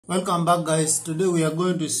Welcome back, guys. Today we are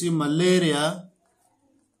going to see malaria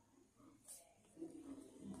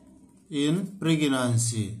in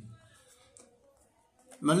pregnancy.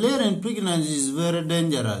 Malaria in pregnancy is very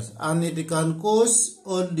dangerous and it can cause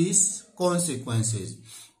all these consequences.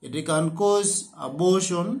 It can cause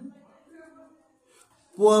abortion,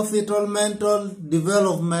 poor fetal mental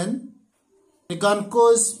development, it can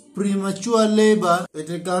cause premature labor,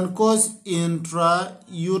 it can cause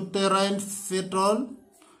intrauterine fetal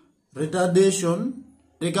retardation,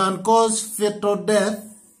 it can cause fetal death,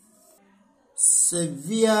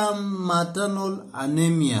 severe maternal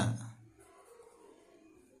anemia.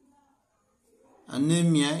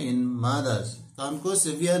 Anemia in mothers. Can cause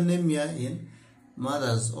severe anemia in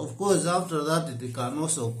mothers. Of course, after that, it can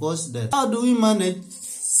also cause death. How do we manage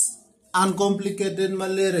uncomplicated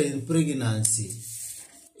malaria in pregnancy?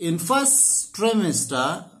 In first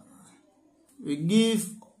trimester, we give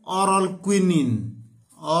oral quinine.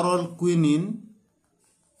 Oral quinine,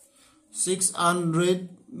 600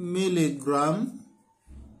 milligram,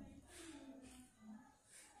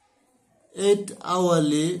 8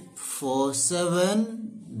 hourly for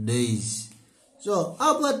 7 days. So,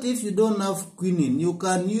 how about if you don't have quinine? You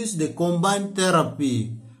can use the combined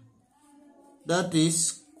therapy. That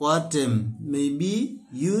is Coartem. Maybe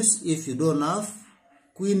use if you don't have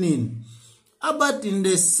quinine. How about in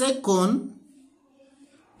the second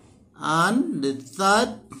and the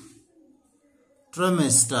third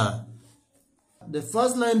trimester? The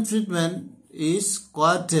first line treatment is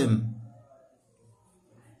Coartem,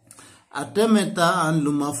 artemether and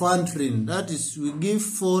lumefantrine. That is, we give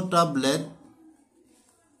 4 tablet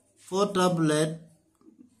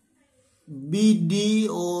BD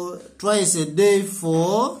or twice a day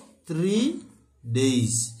for 3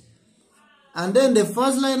 days. And then the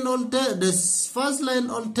first line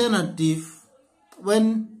alternative,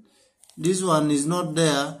 when this one is not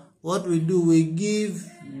there, what we do, we give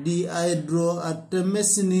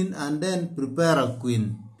dihydroartemisinin and then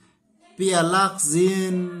piperaquine,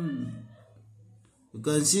 pialaxine, you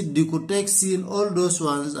can see decutexin, all those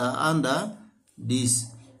ones are under this.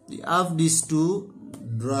 We have these 2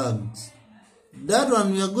 drugs. That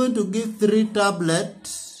one we are going to give 3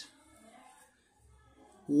 tablets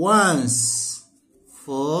once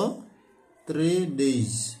for 3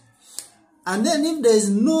 days. And then if there is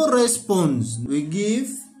no response, we give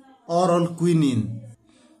oral quinine,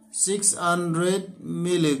 600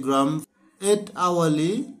 milligram, 8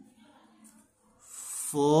 hourly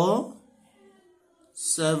for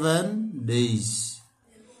 7 days.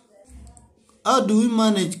 How do we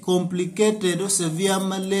manage complicated or severe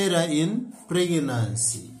malaria in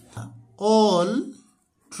pregnancy? All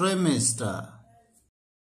trimester,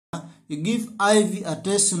 you give IV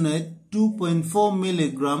artesunate 2.4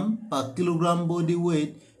 milligram per kilogram body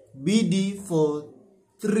weight BD for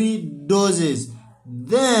 3 doses.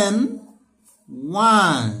 Then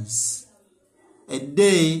once a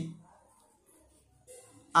day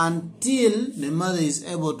until the mother is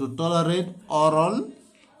able to tolerate oral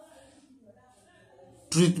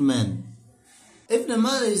treatment. If the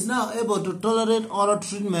mother is now able to tolerate oral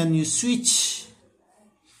treatment, you switch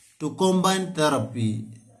to combined therapy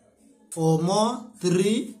for more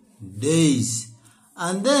 3 days.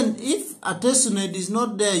 And then if artesunate is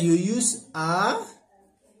not there, you use artemether.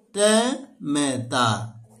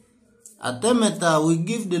 Artemether, we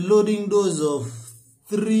give the loading dose of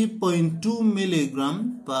 3.2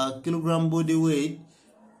 milligram per kilogram body weight,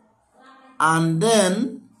 and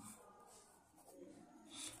then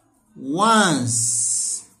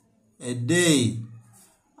once a day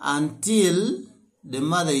until the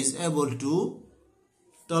mother is able to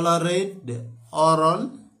tolerate the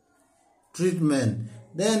oral treatment.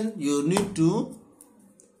 Then you need to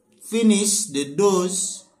finish the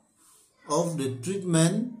dose of the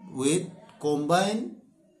treatment with combined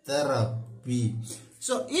therapy.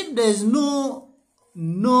 So if there is no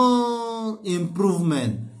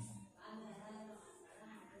improvement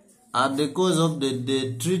at the cause of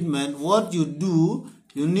the treatment, what you do,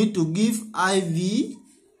 you need to give IV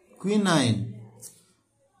quinine,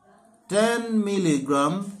 10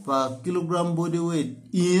 milligram per kilogram body weight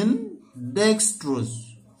in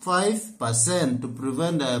dextrose, 5% to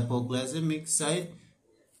prevent the hypoglycemic side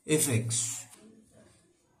effects.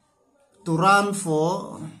 To run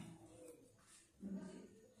for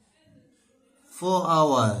 4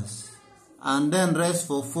 hours and then rest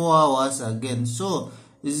for 4 hours again. So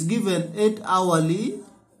it's given 8 hourly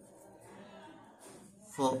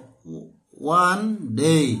for 1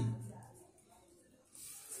 day.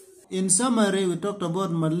 In summary, we talked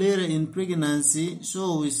about malaria in pregnancy.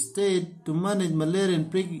 So we state to manage malaria in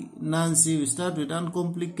pregnancy, we start with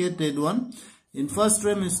uncomplicated one. In first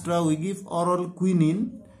trimester, we give oral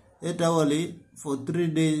quinine 8 hourly for 3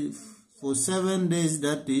 days, for 7 days,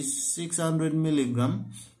 that is 600 milligram.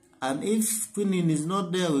 And if quinine is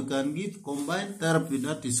not there, we can give combined therapy,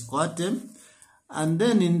 that is coartem. And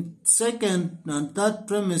then in second and third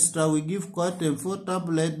trimester, we give coartem 4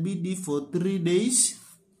 tablet BD for 3 days.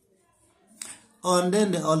 And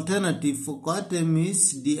then the alternative for coartem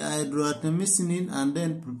is dihydroartemisinin and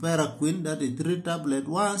then preparaquine, that is 3 tablets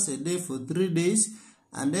once a day for 3 days.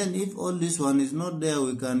 And then if all this one is not there,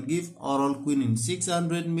 we can give oral quinine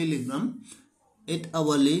 600 milligram 8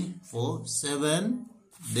 hourly for 7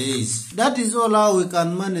 days. That is all how we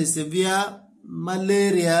can manage severe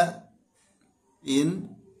malaria in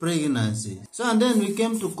pregnancy. So and then we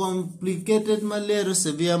came to complicated malaria,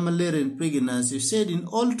 severe malaria in pregnancy. We said in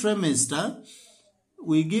all trimester,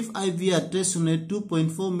 we give IV artesunate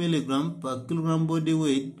 2.4 milligram per kilogram body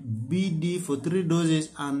weight BD for 3 doses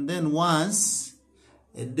and then once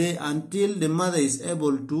a day until the mother is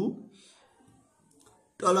able to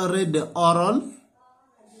tolerate the oral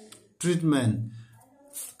treatment.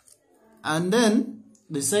 And then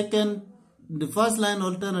the first line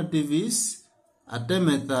alternative is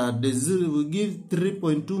artemether. We give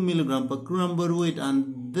 3.2 milligram per kilogram body weight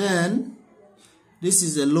and then this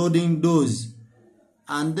is a loading dose.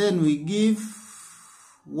 And then we give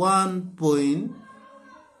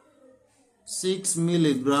 1.6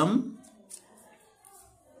 milligram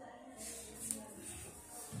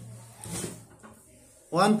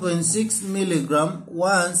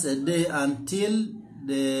once a day until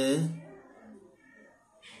the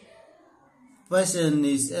patient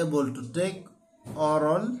is able to take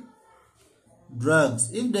oral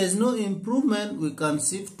drugs. If there is no improvement, we can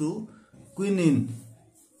shift to quinine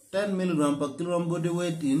 10 milligram per kilogram body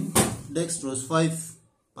weight in dextrose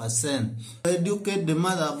 5%. Educate the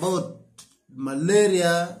mother about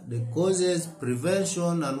malaria, the causes,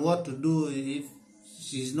 prevention, and what to do if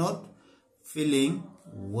she's not feeling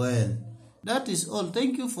well. That is all.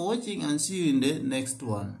 Thank you for watching and see you in the next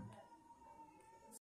one.